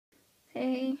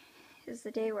Today is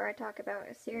the day where I talk about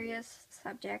a serious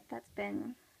subject that's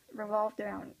been revolved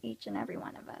around each and every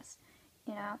one of us.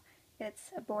 You know,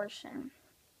 it's abortion.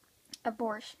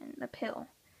 Abortion, the pill.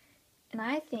 And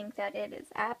I think that it is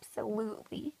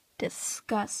absolutely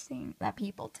disgusting that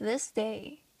people to this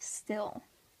day still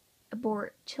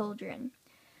abort children.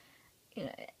 You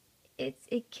know,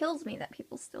 it kills me that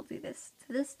people still do this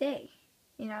to this day.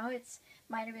 You know, it's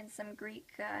might have been some Greek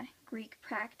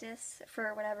practice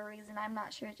for whatever reason. I'm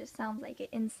not sure. It just sounds like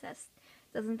incest.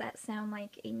 Doesn't that sound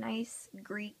like a nice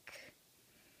Greek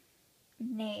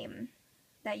name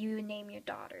that you would name your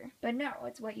daughter? But no,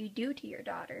 it's what you do to your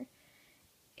daughter.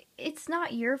 It's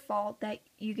not your fault that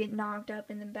you get knocked up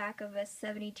in the back of a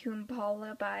 72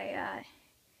 Impala by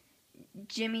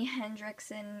Jimi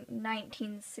Hendrix in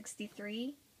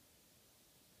 1963.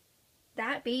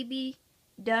 That baby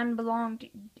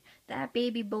that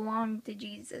baby belonged to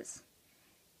Jesus.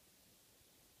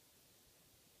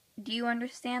 Do you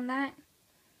understand that?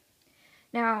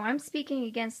 Now, I'm speaking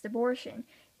against abortion.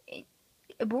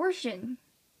 Abortion.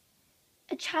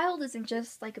 A child isn't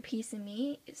just like a piece of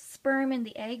meat. Sperm and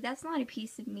the egg, that's not a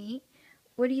piece of meat.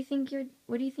 What do you think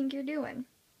you're doing?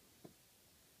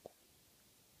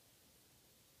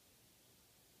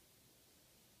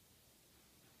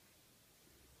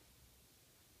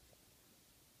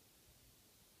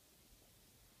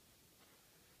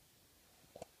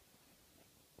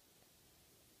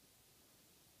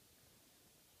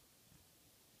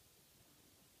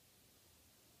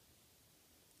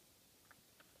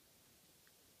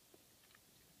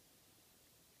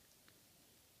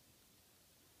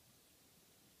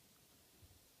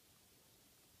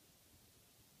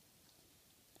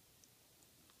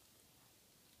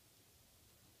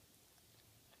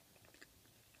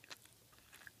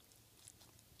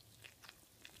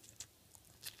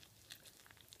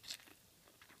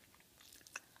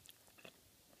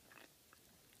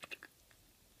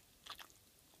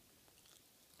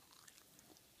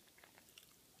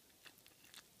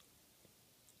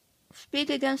 Speak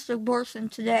against abortion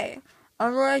today.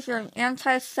 Otherwise, you're an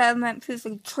anti-Semite piece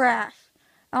of trash.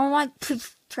 I don't like piece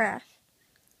of trash.